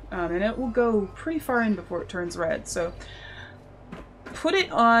building. And it will go pretty far in before it turns red. So put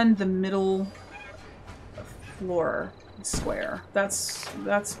it on the middle floor square. That's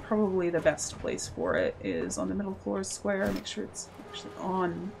probably the best place for it, is on the middle floor square. Make sure it's actually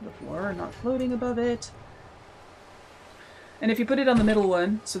on the floor, not floating above it. And if you put it on the middle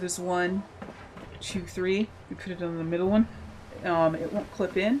one, so there's 1, 2, 3, you put it on the middle one, it won't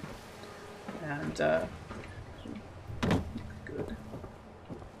clip in. And good.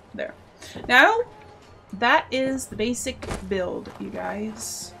 There. Now, that is the basic build, you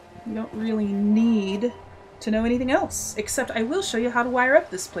guys. You don't really need to know anything else, except I will show you how to wire up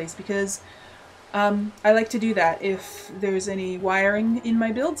this place, because I like to do that. If there's any wiring in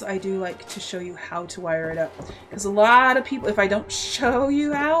my builds, I do like to show you how to wire it up, because a lot of people, if I don't show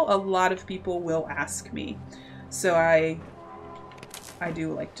you how, a lot of people will ask me. So I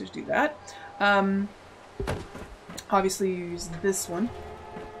do like to do that. Obviously use this one,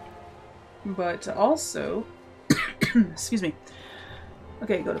 but also, excuse me.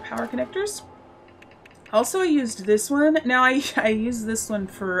 Okay, go to power connectors. Also, I used this one. Now, I use this one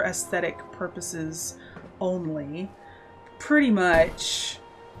for aesthetic purposes only, pretty much,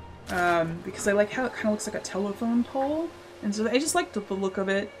 because I like how it kind of looks like a telephone pole, and so I just liked the look of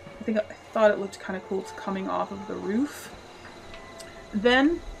it. I thought it looked kind of cool coming off of the roof.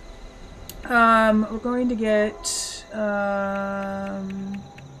 Then, we're going to get, where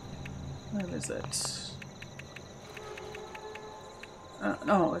is it?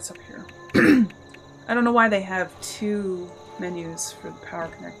 Oh, it's up here. I don't know why they have 2 menus for the power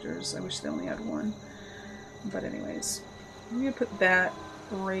connectors. I wish they only had 1. But anyways, I'm going to put that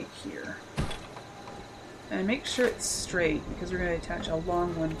right here. And make sure it's straight, because we're going to attach a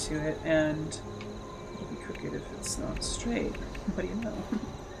long one to it, and it'll be crooked if it's not straight. What do you know?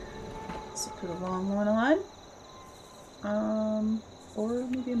 So put a long one on. Or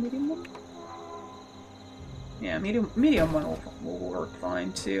maybe a medium one? Yeah, medium one will work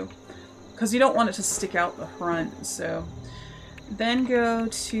fine too. Because you don't want it to stick out the front, so. Then go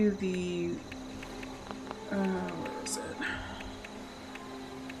to the, where is it?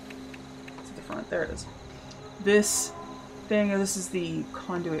 To the front, there it is. This thing, this is the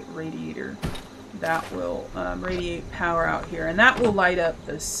conduit radiator. That will radiate power out here, and that will light up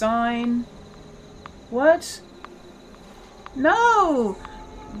the sign. What? No!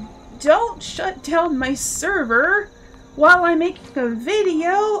 Don't shut down my server while I'm making a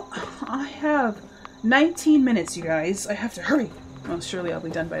video. I have 19 minutes, you guys. I have to hurry. Well, surely I'll be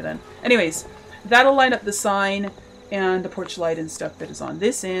done by then. Anyways, that'll light up the sign and the porch light and stuff that is on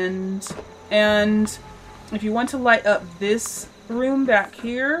this end. And if you want to light up this room back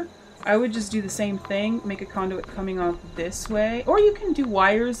here, I would just do the same thing. Make a conduit coming off this way. Or you can do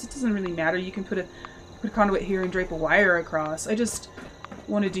wires. It doesn't really matter. You can put a conduit here and drape a wire across. I just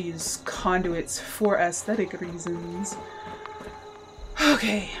wanted to use conduits for aesthetic reasons.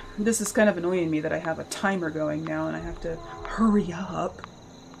 Okay, this is kind of annoying me that I have a timer going now and I have to hurry up.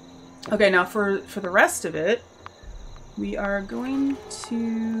 Okay, now for the rest of it, we are going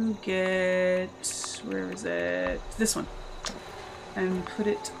to get, where is it? This one. And put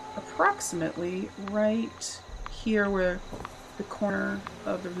it approximately right here where the corner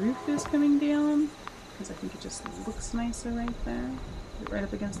of the roof is coming down, because I think it just looks nicer right there. Put it right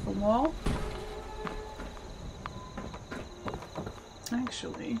up against the wall.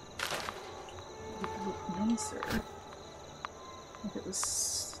 Actually, it would look nicer if it was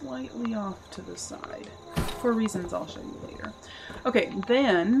slightly off to the side, for reasons I'll show you later. Okay,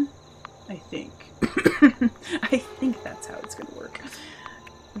 then I think I think that's how it's gonna work.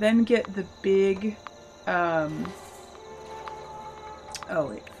 Then get the big oh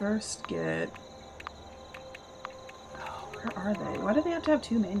wait, first get, oh, where are they? Why do they have to have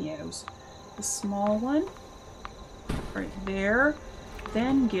 2 menus? The small one right there,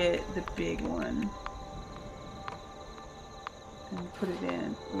 then get the big one and put it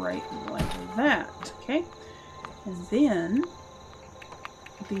in right like that, okay? And then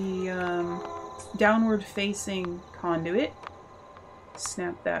the downward facing conduit,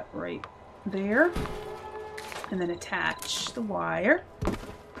 snap that right there, and then attach the wire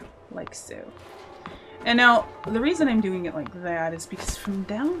like so. And now the reason I'm doing it like that is because from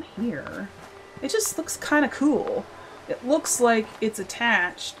down here it just looks kind of cool. It looks like it's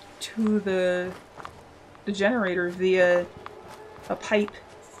attached to the generator via a pipe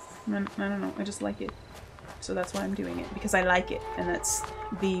I don't know. I just like it. So that's why I'm doing it. Because I like it. And that's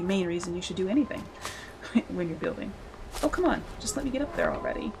the main reason you should do anything when you're building. Oh, come on. Just let me get up there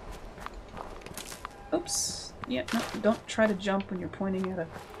already. Oops. Yeah, no, don't try to jump when you're pointing at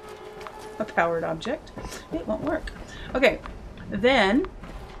a powered object. It won't work. Okay. Then,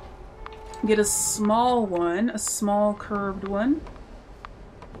 get a small one. A small curved one.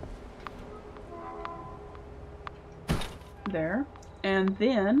 There. And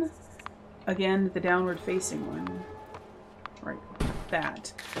then, again, the downward facing one. Right, like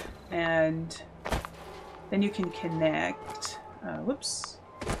that. And then you can connect, whoops.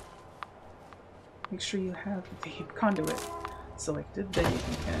 Make sure you have the conduit selected. Then you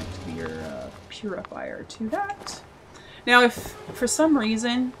can connect your purifier to that. Now, if for some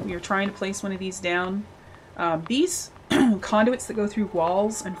reason you're trying to place one of these down, these conduits that go through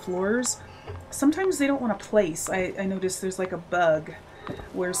walls and floors, sometimes they don't want to place. I noticed there's like a bug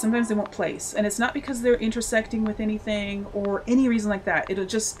where sometimes they won't place. And it's not because they're intersecting with anything or any reason like that. It'll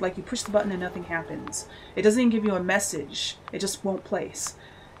just, like, you push the button and nothing happens. It doesn't even give you a message. It just won't place.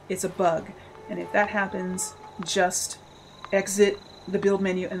 It's a bug. And if that happens, just exit the build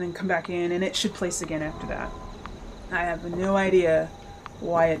menu and then come back in, and it should place again after that. I have no idea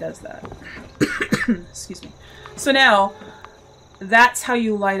why it does that. Excuse me. So now, that's how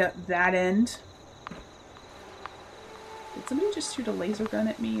you light up that end. Did somebody just shoot a laser gun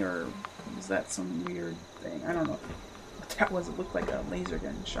at me, or was that some weird thing? I don't know what that was. It looked like a laser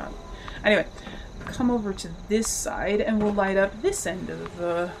gun shot. Anyway, come over to this side and we'll light up this end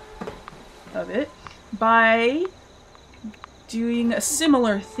of it by doing a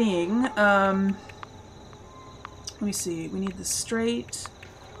similar thing. Let me see. We need the straight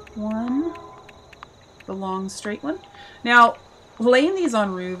one, the long straight one. Now, laying these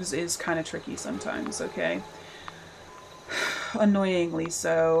on roofs is kind of tricky sometimes, okay? Annoyingly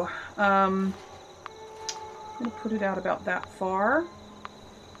so. I'm going to put it out about that far.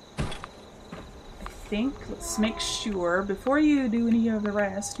 I think. Let's make sure, before you do any of the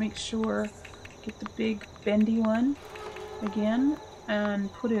rest, make sure, get the big bendy one again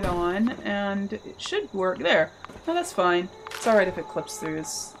and put it on, and it should work. There. No, that's fine. It's alright if it clips through.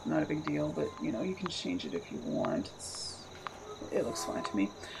 It's not a big deal, but you know, you can change it if you want. It looks fine to me.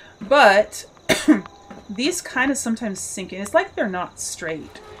 But these kind of sometimes sink in. It's like they're not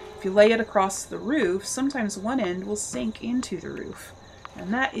straight. If you lay it across the roof, sometimes one end will sink into the roof.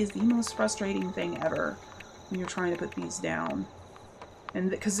 And that is the most frustrating thing ever when you're trying to put these down. And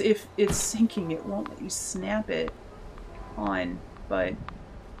because if it's sinking, it won't let you snap it on. But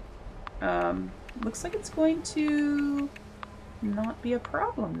looks like it's going to not be a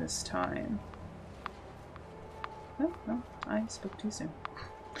problem this time. Oh, no, I spoke too soon.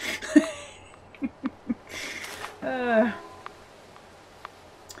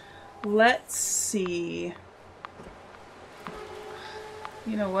 Let's see.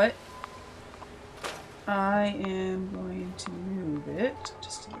 You know what? I am going to move it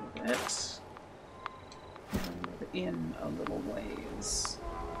just a little bit. Move it in a little ways.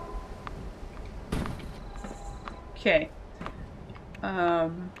 Okay.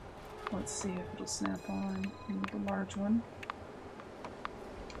 Let's see if it'll snap on with the large one.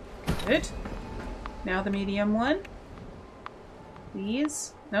 Good. Now the medium one.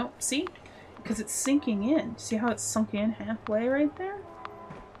 Please. Nope. See? Because it's sinking in. See how it's sunk in halfway right there?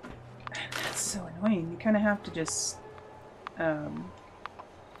 That's so annoying. You kind of have to just... you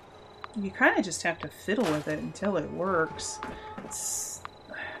kind of just have to fiddle with it until it works. It's...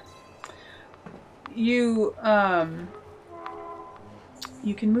 You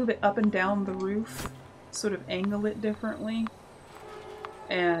can move it up and down the roof, sort of angle it differently,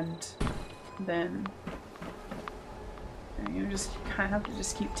 and then you just kind of have to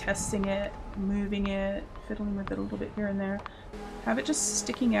just keep testing it, moving it, fiddling with it a little bit here and there. Have it just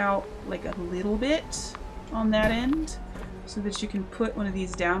sticking out like a little bit on that end so that you can put one of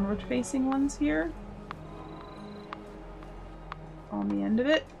these downward facing ones here on the end of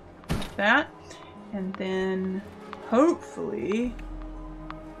it, like that. And then hopefully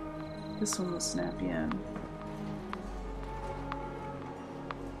this one will snap in.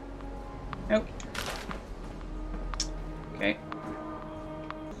 Nope. Okay.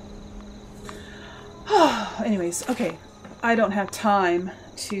 Anyways, okay. I don't have time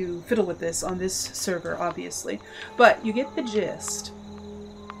to fiddle with this on this server, obviously. But you get the gist.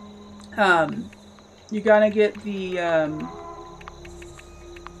 You gotta get the,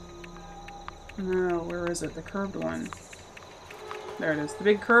 no, where is it? The curved one. There it is. The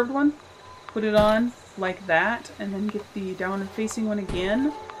big curved one. Put it on like that, and then get the downward facing one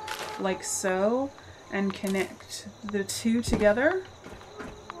again, like so, and connect the two together,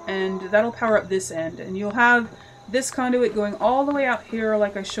 and that'll power up this end. And you'll have this conduit going all the way out here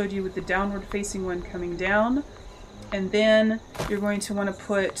like I showed you with the downward facing one coming down. And then you're going to want to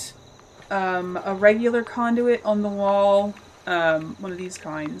put a regular conduit on the wall, one of these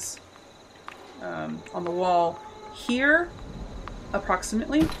kinds, on the wall here,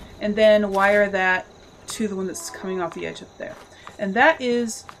 approximately, and then wire that to the one that's coming off the edge up there. And that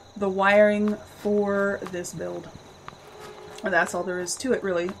is the wiring for this build. And that's all there is to it,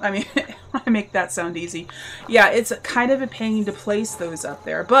 really. I mean, I make that sound easy. Yeah, it's kind of a pain to place those up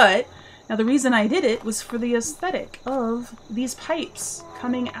there, but now the reason I did it was for the aesthetic of these pipes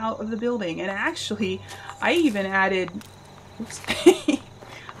coming out of the building. And actually, I even added, oops,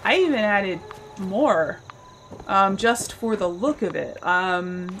 I even added more just for the look of it.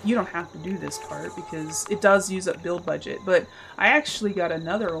 You don't have to do this part because it does use up build budget, but I actually got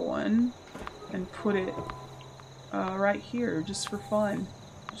another one and put it right here just for fun,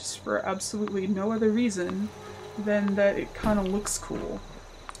 just for absolutely no other reason than that it kind of looks cool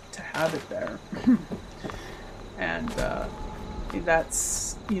to have it there. And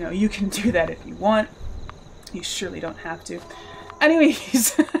that's, you know, you can do that if you want. You surely don't have to.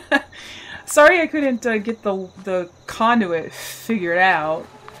 Anyways, sorry I couldn't get the conduit figured out,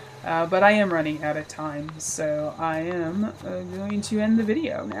 but I am running out of time, so I am going to end the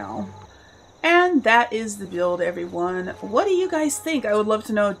video now. And that is the build, everyone. What do you guys think? I would love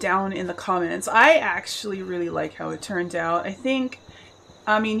to know down in the comments. I actually really like how it turned out. I think,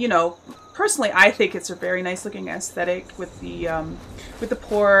 I mean, you know, personally, I think it's a very nice looking aesthetic with the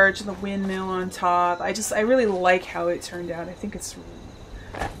porch and the windmill on top. I really like how it turned out. I think it's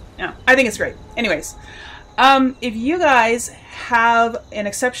really, yeah, I think it's great. Anyways, if you guys have an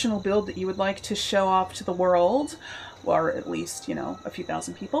exceptional build that you would like to show off to the world, or at least, you know, a few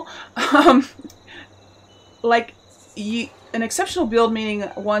thousand people, like an exceptional build, meaning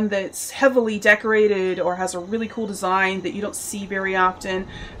one that's heavily decorated or has a really cool design that you don't see very often,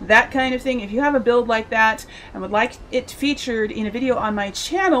 that kind of thing. If you have a build like that and would like it featured in a video on my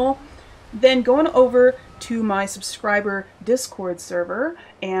channel, then go on over to my subscriber Discord server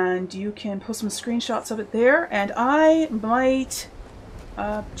and you can post some screenshots of it there, and I might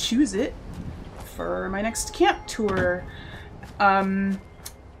choose it for my next camp tour.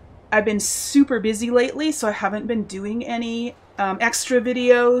 I've been super busy lately, so I haven't been doing any extra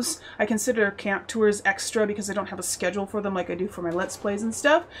videos. I consider camp tours extra because I don't have a schedule for them like I do for my Let's Plays and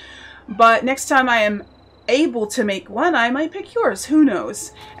stuff. But next time I am able to make one, I might pick yours. Who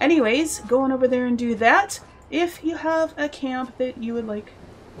knows? Anyways, go on over there and do that if you have a camp that you would like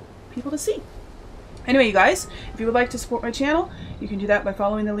people to see. Anyway, you guys, if you would like to support my channel, you can do that by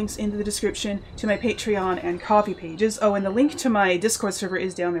following the links in the description to my Patreon and Ko-fi pages. Oh, and the link to my Discord server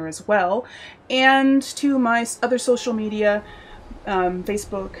is down there as well. And to my other social media,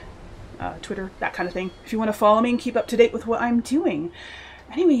 Facebook, Twitter, that kind of thing. If you want to follow me and keep up to date with what I'm doing.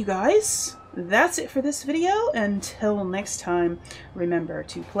 Anyway, you guys, that's it for this video. Until next time, remember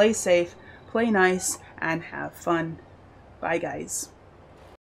to play safe, play nice, and have fun. Bye, guys.